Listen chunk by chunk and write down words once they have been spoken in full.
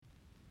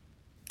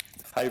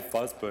Hey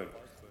Fuzzbird,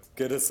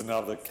 get us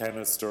another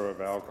canister of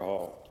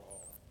alcohol.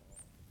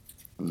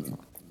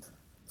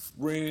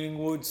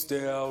 Ringwood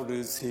Stout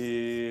is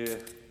here.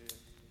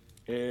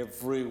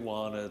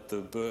 Everyone at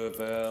the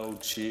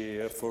Burvale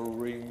cheer for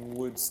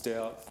Ringwood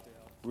Stout.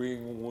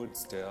 Ringwood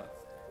Stout.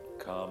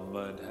 Come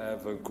and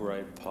have a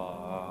great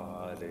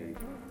party.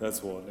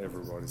 That's what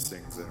everybody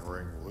sings in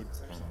Ringwood.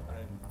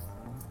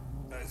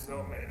 That's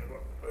not me.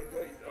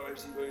 I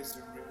actually goes to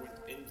Ringwood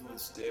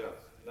Influence Stout.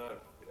 No,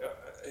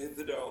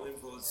 Heatherdale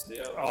Influence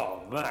Stout.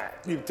 Oh, mate,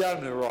 you've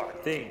done the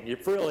right thing.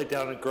 You've really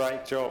done a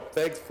great job.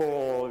 Thanks for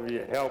all of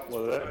your help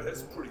with it. Oh,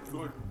 that's pretty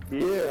good.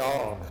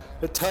 Yeah,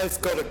 the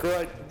taste got a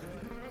great...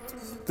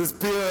 This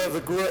beer has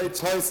a great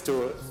taste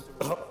to it.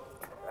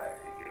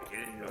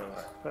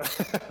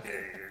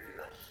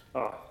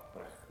 Oh,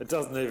 it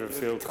doesn't even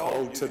feel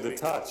cold to the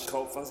touch.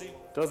 Cold fuzzy?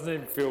 Doesn't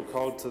even feel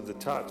cold to the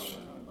touch.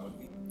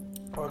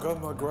 I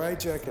got my grey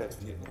jacket.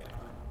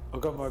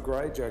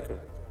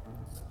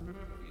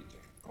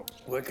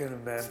 Where can a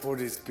man put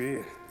his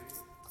beer?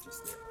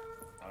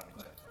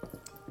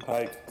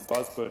 Hey,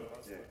 Buzzbird,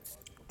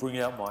 bring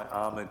out my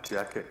armoured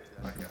jacket.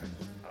 Okay,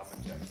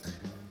 armoured jacket.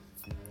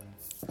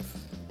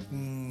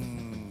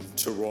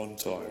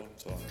 Toronto.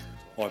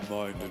 I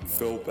moaned and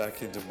fell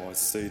back into my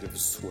seat of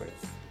sweat.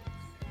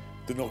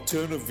 The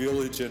nocturnal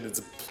village and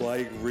its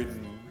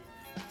plague-ridden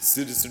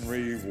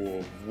citizenry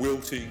were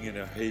wilting in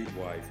a heat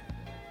wave.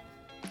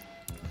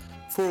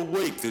 For a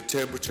week, the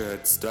temperature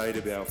had stayed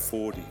about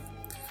 40.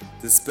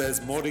 The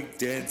spasmodic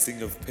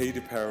dancing of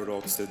Peter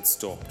Paradox had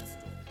stopped.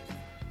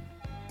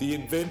 The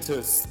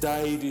inventor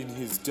stayed in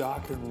his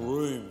darkened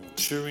room,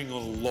 chewing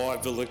on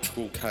live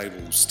electrical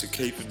cables to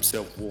keep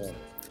himself warm.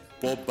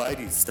 Bob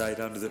Beatty stayed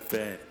under the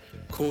fan,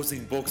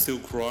 causing Box Hill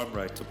crime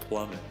rate to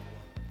plummet.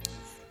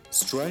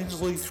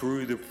 Strangely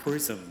through the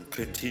prism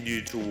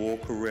continued to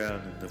walk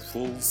around in the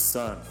full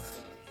sun,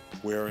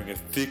 wearing a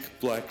thick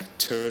black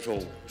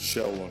turtle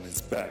shell on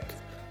his back,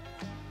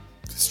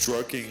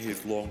 stroking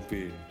his long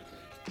beard,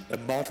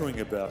 and muttering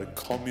about a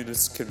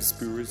communist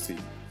conspiracy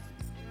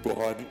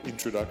behind the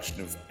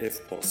introduction of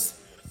FPOS,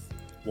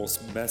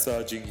 whilst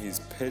massaging his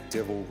pet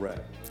devil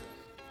rat.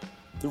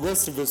 The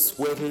rest of us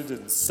sweated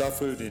and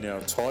suffered in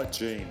our tight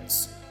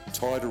jeans,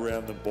 tied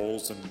around the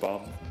balls and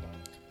bum,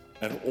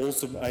 and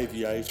awesome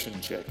aviation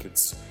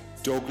jackets,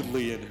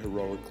 doggedly and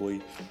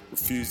heroically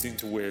refusing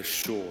to wear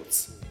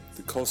shorts,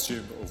 the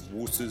costume of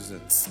wusses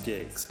and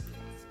skegs.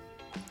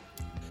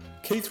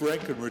 Keith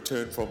Rankin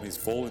returned from his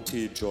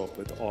volunteer job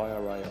at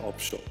IRA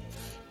Opshop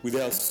with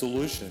our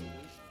solution,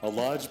 a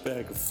large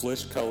bag of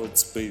flesh-coloured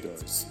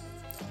Speedos.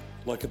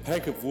 Like a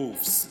pack of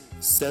wolves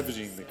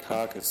savaging the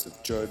carcass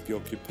of Joe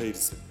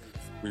Bjelke-Peterson,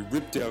 we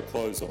ripped our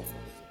clothes off,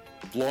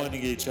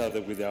 blinding each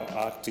other with our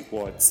Arctic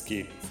white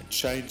skin, and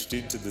changed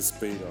into the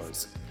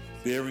Speedos.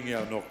 Bearing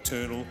our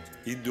nocturnal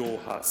indoor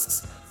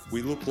husks,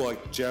 we looked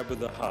like Jabba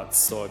the Hutt's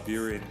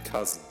Siberian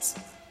cousins.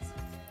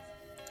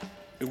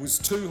 It was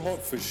too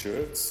hot for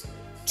shirts,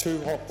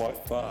 too hot by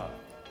far,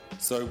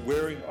 so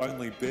wearing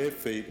only bare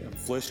feet and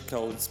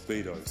flesh-coloured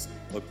Speedos,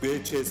 like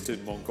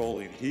bare-chested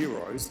Mongolian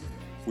heroes,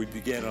 we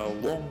began our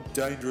long,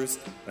 dangerous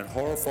and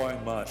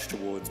horrifying march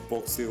towards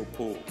Box Hill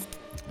Pool.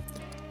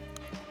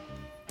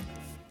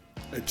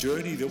 A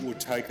journey that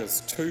would take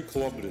us 2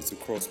 kilometres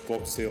across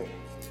Box Hill,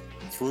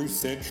 through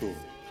Central,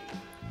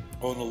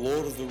 on a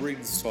Lord of the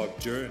Rings type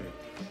journey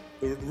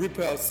that would rip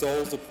our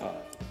souls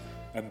apart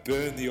and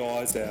burn the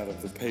eyes out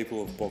of the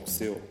people of Box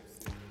Hill,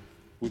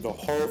 with a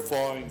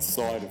horrifying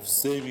sight of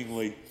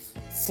seemingly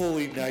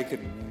fully naked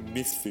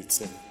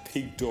misfits and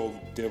pig dog,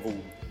 devil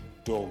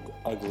dog,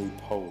 ugly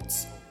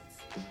poets.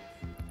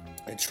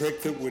 A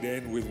trek that would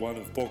end with one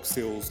of Box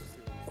Hill's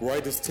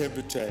greatest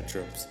temper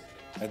tantrums,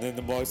 and then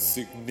the most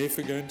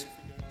significant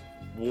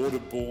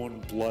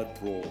waterborne blood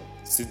brawl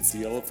since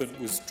the elephant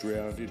was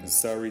drowned in a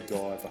Surrey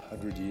dive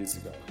 100 years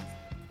ago.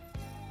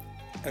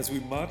 As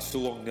we marched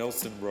along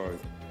Nelson Road,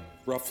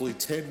 roughly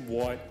 10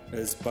 white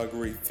as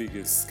buggery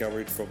figures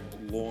scurried from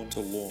lawn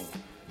to lawn,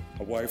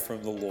 away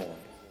from the lawn,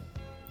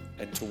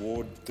 and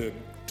toward the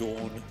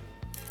dawn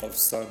of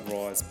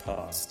sunrise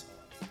past.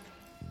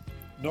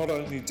 Not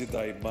only did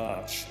they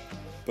march,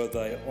 but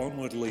they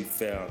onwardly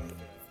found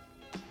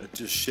a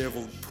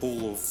dishevelled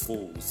pool of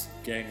fools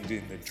ganged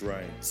in the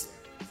drains,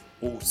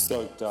 all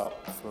soaked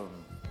up from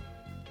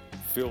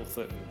filth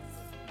and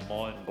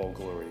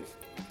mind-bogglery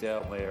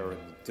down there in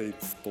the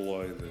deeps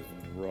below the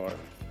road.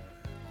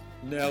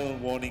 Now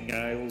wanting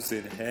nails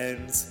in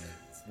hands,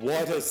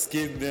 whiter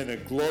skinned than a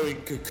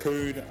glowing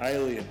cocoon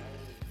alien,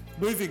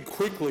 moving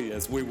quickly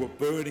as we were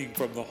burning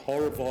from the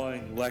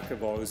horrifying lack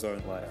of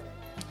ozone layer.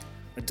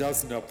 A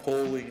dozen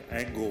appalling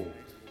angle,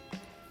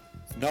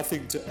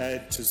 nothing to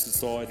add to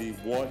society,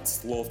 white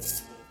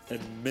sloths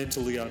and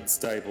mentally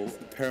unstable,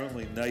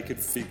 apparently naked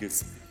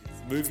figures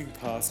moving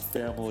past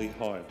family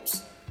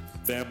homes,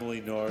 family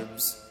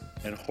gnomes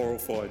and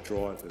horrified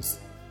drivers.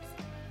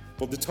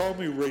 By the time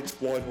we reached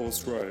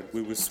Whitehorse Road,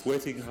 we were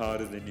sweating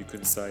harder than you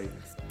can say,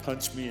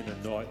 punch me in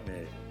a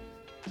nightmare.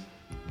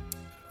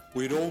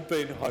 We'd all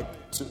been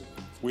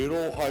We had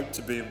all hoped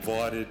to be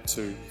invited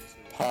to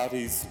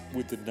parties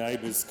with the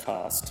neighbours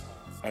cast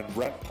and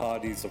wrap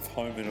parties of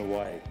Home and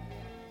Away,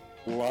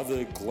 or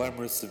other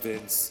glamorous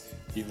events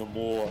in the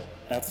more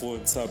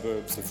affluent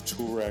suburbs of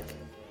Toorak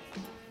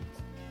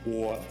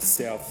or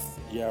South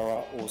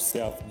Yarra or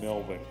South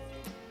Melbourne,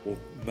 or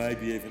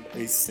maybe even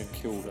East St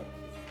Kilda,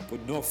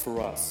 but not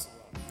for us.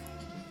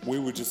 We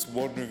were just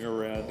wandering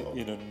around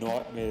in a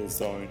nightmare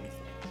zone,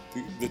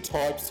 the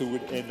types who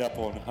would end up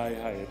on Hey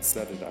Hey at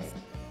Saturday.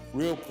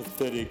 Real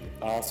pathetic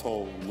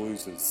asshole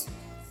losers.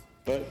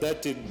 But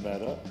that didn't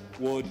matter.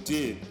 Well, it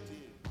did,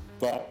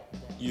 but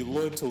you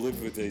learn to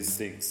live with these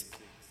things.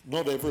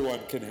 Not everyone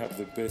can have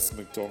the best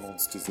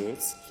McDonald's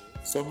desserts.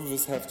 Some of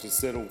us have to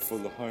settle for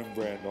the home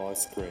brand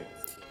ice cream.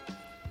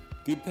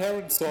 The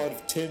apparent sight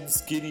of 10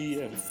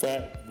 skinny and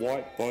fat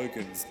white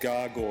bogans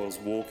gargoyles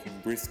walking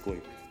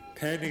briskly,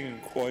 panting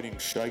and quoting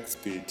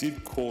Shakespeare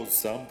did cause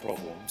some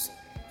problems.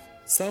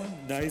 Some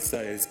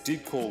naysayers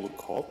did call the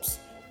cops,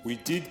 we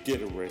did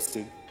get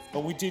arrested,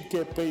 and we did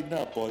get beaten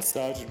up by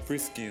Sergeant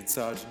Frisky and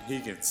Sergeant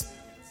Higgins,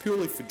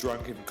 purely for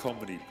drunken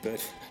comedy,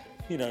 but,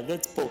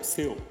 that's Box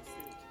Hill.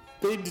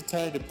 Being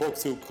detained at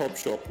Box Hill Cop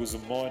Shop was a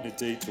minor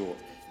detour.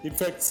 In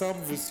fact, some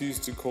of us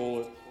used to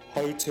call it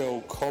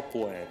Hotel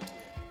Copland.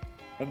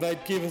 And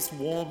they'd give us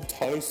warm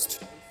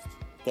toast,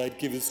 they'd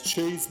give us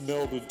cheese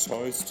Melbourne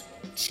toast,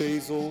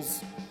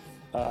 cheesels,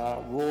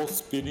 raw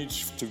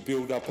spinach to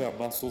build up our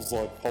muscles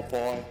like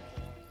Popeye.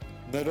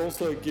 And they'd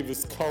also give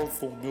us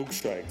colourful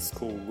milkshakes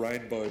called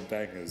Rainbow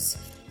Bangers,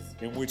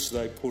 in which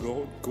they put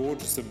a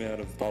gorgeous amount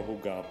of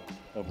bubblegum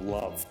and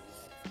love.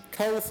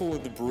 Colourful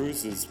in the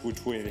bruises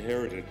which we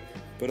inherited,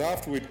 but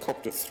after we'd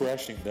copped a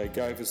thrashing they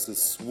gave us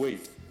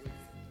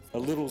a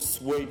little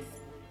sweet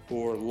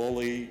or a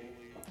lolly,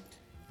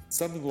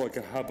 something like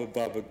a Hubba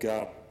Bubba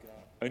gum,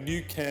 a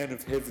new can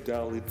of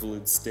Heatherdale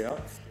Invalid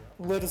Stout,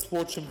 and let us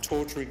watch them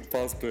torturing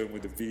Fuzzburn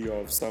with a video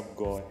of some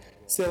guy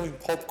selling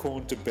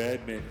popcorn to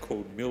bad men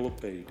called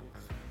Millipede.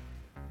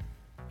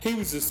 He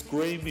was a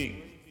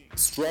screaming,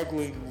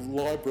 struggling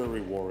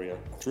library warrior,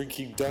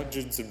 drinking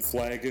Dungeons and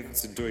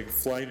Flagons and doing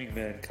Flaming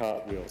Man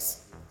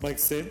cartwheels.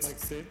 Makes sense?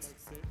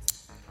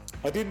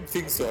 I didn't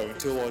think so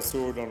until I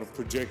saw it on a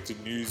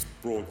projected news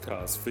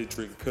broadcast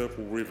featuring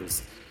Purple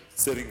Rivers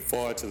setting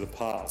fire to the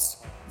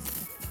past.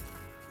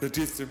 The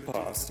distant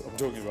past, I'm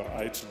talking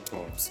about ancient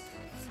times.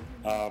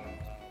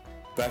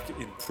 Back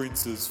in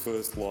Prince's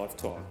first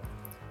lifetime.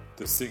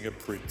 The singer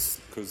Prince,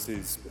 because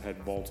he's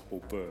had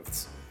multiple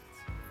births.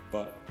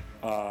 But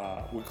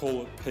we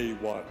call it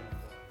P1,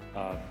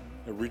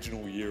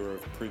 original year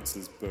of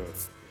Prince's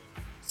birth.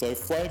 So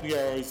flaming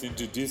arrows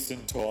into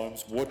distant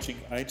times, watching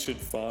ancient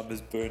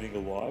farmers burning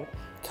alive,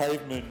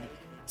 cavemen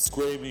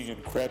screaming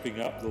and crapping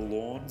up the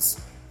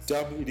lawns,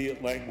 dumb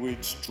idiot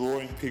language,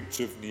 drawing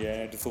picture of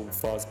Neanderthal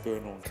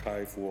Fuzzburn on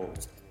cave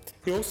walls.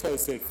 He also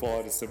set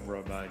fire to some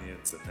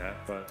Romanians and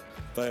that, but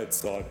they had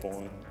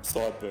sideburns,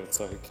 so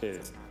who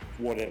cares?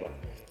 Whatever.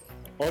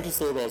 I just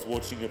thought I was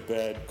watching a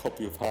bad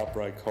copy of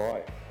Heartbreak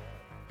High.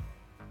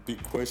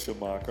 Big question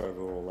mark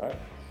over all that.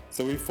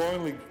 So we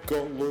finally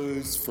got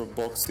loose from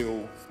Box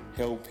Hill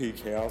Hell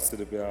Pig House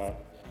at about,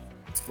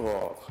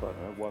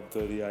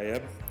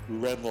 1:30am. We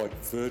ran like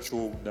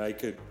virtual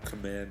naked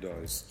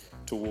commandos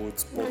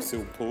towards Box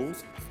Hill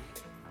Pools.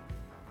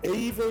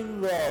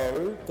 Even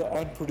though the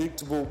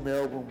unpredictable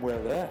Melbourne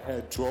weather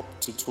had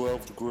dropped to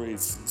 12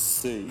 degrees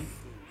C,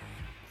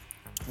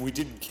 we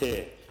didn't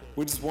care.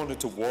 We just wanted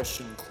to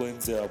wash and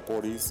cleanse our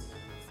bodies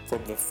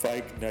from the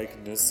fake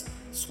nakedness,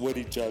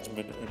 sweaty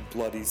judgment and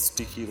bloody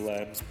sticky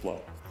lamb's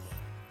blood.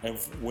 And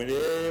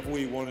whenever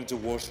we wanted to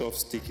wash off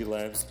sticky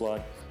lamb's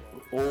blood,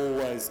 we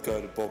always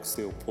go to Box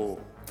Hill Pool.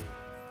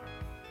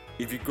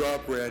 If you grew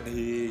up around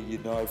here, you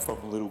know from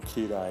a little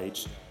kid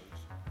age,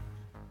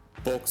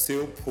 Box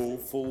Hill Pool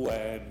for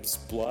lamb's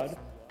blood,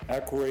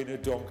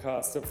 Aquarina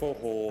Doncaster for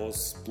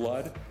horse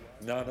blood,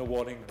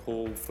 Nunawading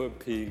Pool for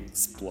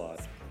pig's blood.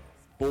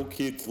 All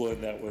kids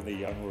learn that when they're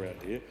young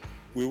around here.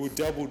 We were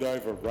doubled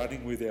over,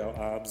 running with our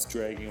arms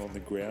dragging on the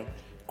ground,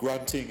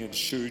 grunting and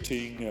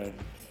shooting and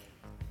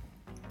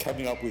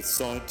coming up with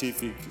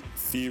scientific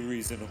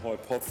theories and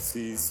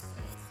hypotheses,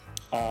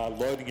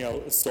 loading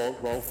our assault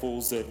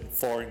rifles and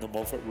firing them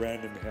off at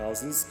random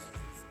houses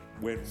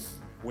when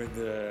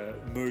the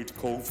mood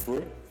called for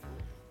it.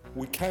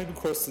 We came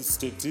across a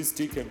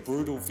statistic and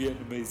brutal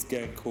Vietnamese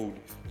gang called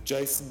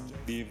Jason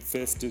the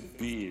Infested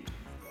Beard.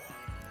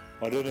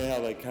 I don't know how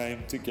they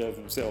came to give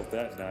themselves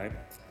that name,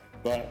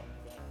 but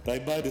they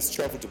made us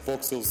travel to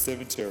Box Hill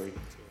Cemetery,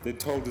 then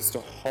told us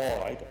to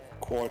hide,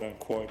 quote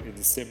unquote, in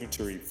the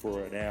cemetery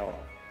for an hour.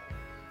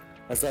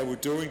 As they were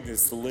doing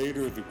this, the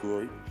leader of the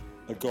group,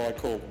 a guy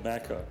called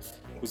Maka,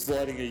 was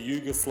lighting a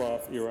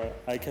Yugoslav-era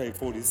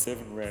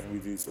AK-47 round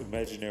with his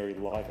imaginary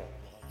lighter.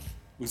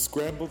 We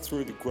scrambled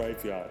through the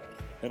graveyard,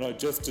 and I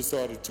just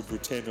decided to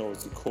pretend I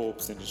was a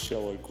corpse in a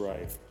shallow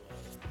grave.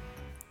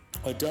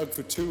 I dug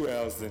for 2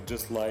 hours, then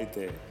just laid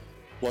there,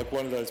 like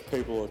one of those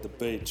people at the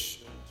beach,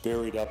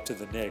 buried up to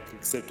the neck,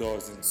 except I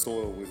was in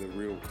soil with a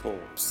real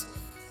corpse.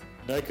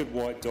 naked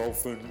white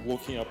dolphin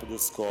looking up at the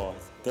sky.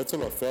 That's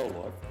what I felt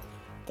like.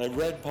 They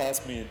ran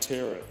past me in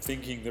terror,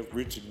 thinking that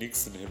Richard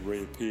Nixon had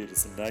reappeared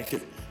as a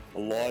naked,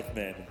 alive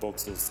man in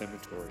Box Hill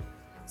Cemetery.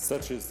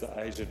 Such is the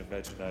Asian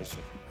imagination.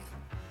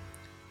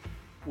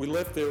 We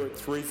left there at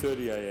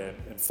 3:30 a.m.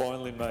 and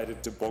finally made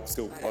it to Box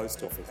Hill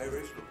Post Office. Hey,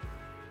 Reginald,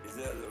 is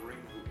that the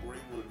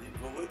Ringwood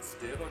Invalid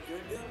stair I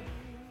came down?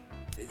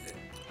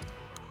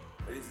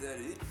 Is that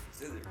it? Is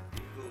that the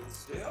Invalid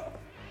stair?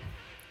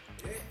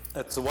 Yeah.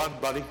 That's the one,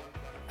 buddy.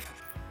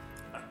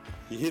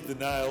 You hit the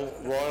nail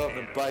right on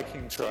the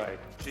baking tray.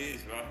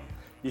 Cheers, mate.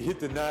 You hit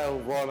the nail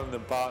right on the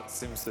Bart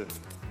Simpson.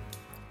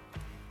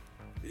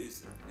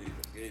 He's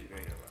getting me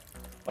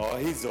away. Oh,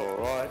 he's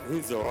alright.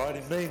 He's alright.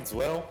 He means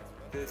well.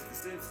 There's the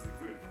sense of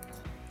the good.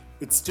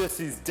 It's just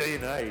his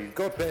DNA. He's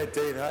got bad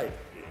DNA.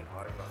 Yeah,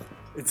 I know.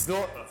 It's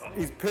not,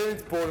 his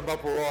parents brought him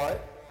up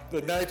alright.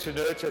 The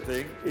nature-nurture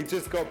thing, he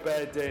just got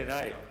bad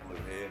DNA.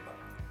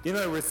 You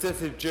know,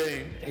 recessive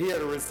gene, he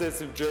had a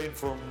recessive gene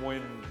from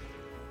when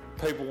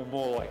people were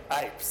more like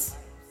apes.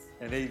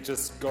 And he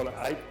just got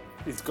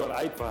he's got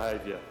ape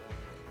behaviour.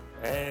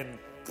 And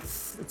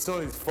it's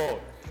not his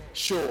fault.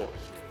 Sure,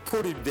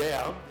 put him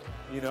down,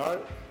 you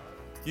know,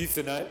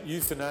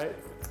 euthanatize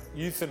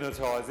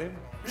him,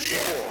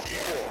 sure,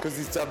 because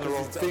he's done the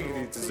wrong thing and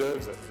he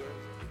deserves it.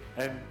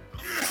 And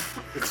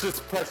it's just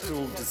a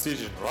practical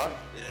decision, right?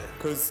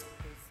 Because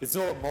it's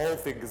not a moral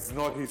thing, because it's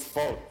not his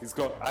fault. He's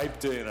got ape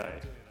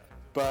DNA.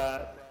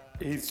 But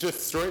he's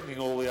just threatening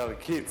all the other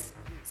kids.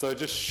 So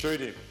just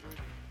shoot him.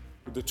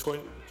 With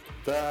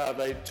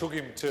they took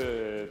him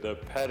to the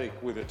paddock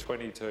with a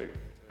 22.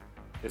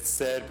 It's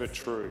sad but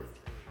true.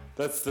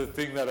 That's the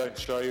thing they don't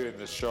show you in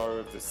the show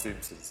of The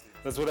Simpsons.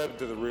 That's what happened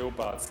to the real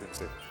Bart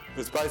Simpson. It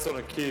was based on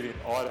a kid in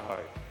Idaho.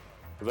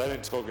 But they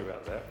don't talk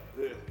about that.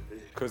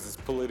 Because it's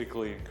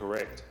politically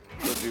incorrect.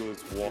 Because he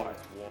was white.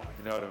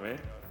 You know what I mean?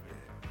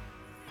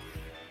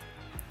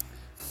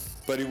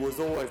 But he was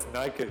always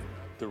naked,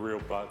 the real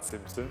Bart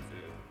Simpson.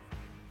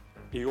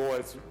 He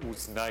always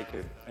was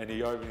naked. And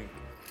you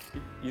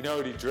know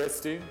what he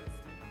dressed in?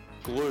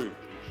 Glue.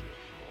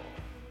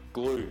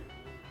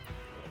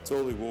 That's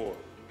all he wore.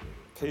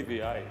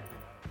 PVA.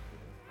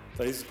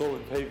 They used to call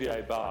him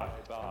PVA Bart.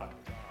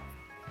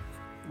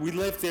 We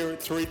left there at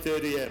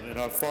 3:30 a.m. and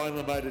I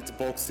finally made it to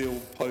Box Hill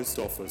Post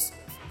Office.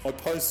 I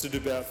posted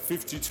about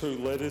 52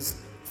 letters,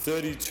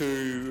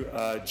 32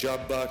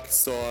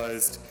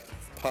 jumbuck-sized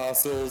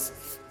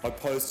parcels. I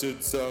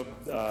posted some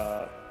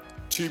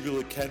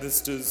tubular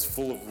canisters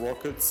full of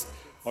rockets.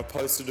 I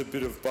posted a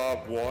bit of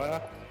barbed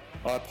wire.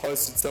 I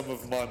posted some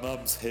of my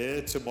mum's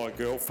hair to my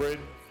girlfriend.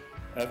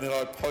 And then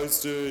I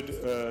posted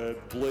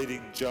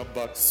bleeding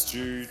jumbuck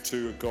stew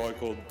to a guy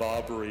called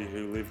Barbary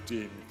who lived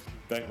in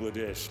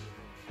Bangladesh.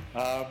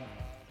 And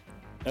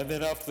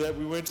then after that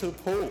we went to the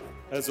pool,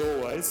 as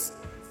always.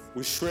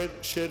 We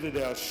shedded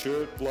our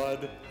shirt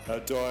blood, our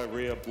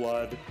diarrhea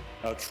blood,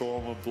 our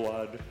trauma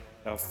blood,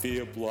 our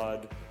fear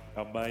blood,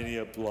 our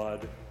mania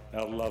blood,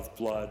 our love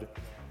blood,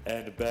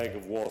 and a bag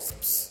of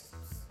wasps.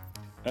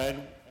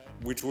 And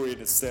which were in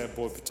a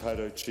Sandboy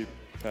potato chip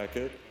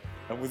packet.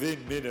 And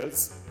within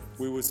minutes,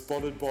 we were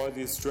spotted by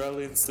the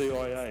Australian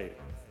CIA.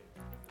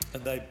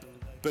 And they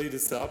beat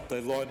us up,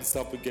 they lined us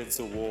up against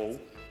a wall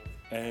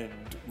and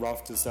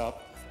roughed us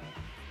up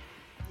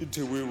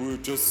until we were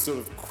just sort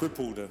of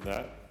crippled in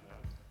that.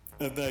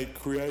 And they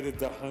created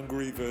the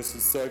Hungary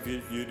versus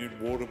Soviet Union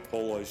water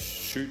polo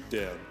shoot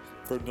down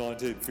from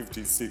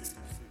 1956.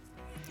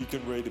 You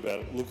can read about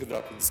it, look it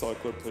up in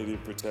Encyclopedia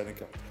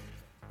Britannica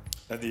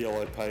and the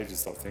Yellow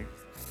Pages, I think.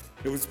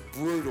 It was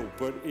brutal,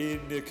 but in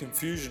the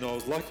confusion I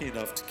was lucky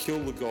enough to kill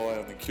the guy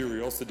on the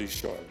Curiosity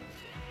show,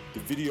 the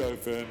video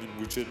vermin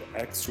which had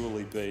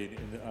actually been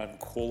an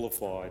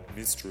unqualified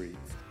mystery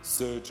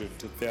surgeon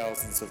to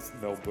thousands of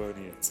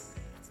Melburnians.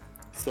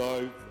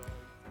 So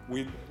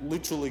we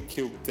literally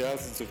killed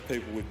thousands of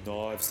people with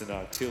knives and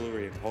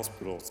artillery in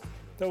hospitals.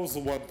 That was the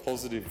one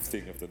positive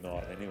thing of the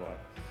night anyway.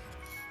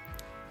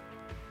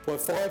 By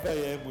 5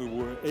 a.m. we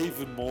were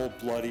even more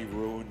bloody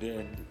ruined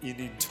and in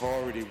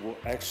entirety were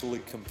actually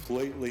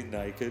completely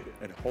naked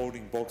and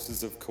holding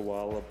boxes of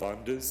koala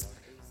bunders,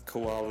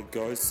 koala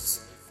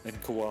ghosts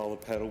and koala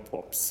paddle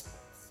pops.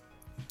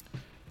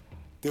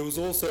 There was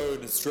also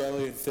an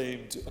Australian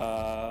themed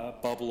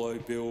Buffalo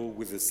Bill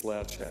with a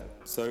slouch hat.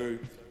 So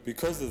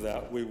because of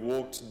that we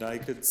walked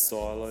naked,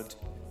 silent,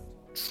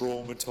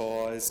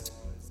 traumatised,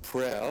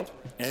 proud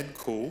and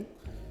cool,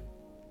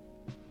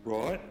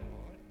 right?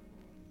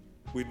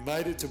 We'd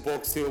made it to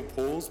Box Hill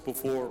Pools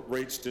before it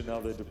reached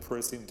another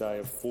depressing day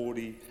of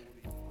 40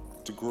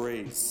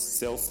 degrees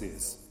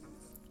Celsius.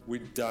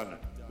 We'd done it.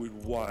 We'd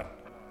won.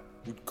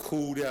 We'd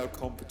cooled our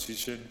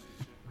competition.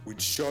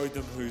 We'd showed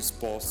them who's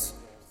boss.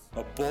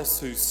 A boss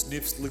who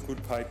sniffs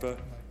liquid paper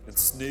and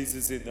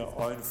sneezes in their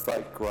own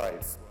fake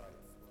grave.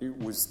 It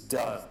was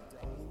done.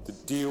 The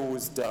deal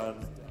was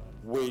done.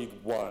 We'd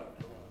won.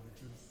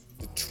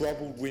 The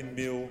troubled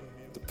windmill,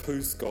 the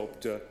poo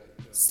sculptor,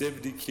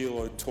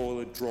 70-kilo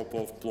toilet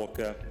drop-off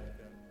blocker,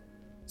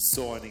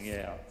 signing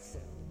out.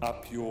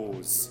 Up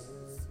yours.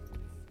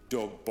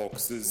 dog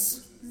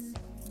boxers.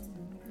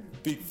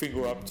 Big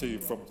finger up to you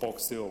from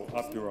Box Hill,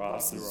 up your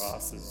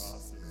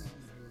asses.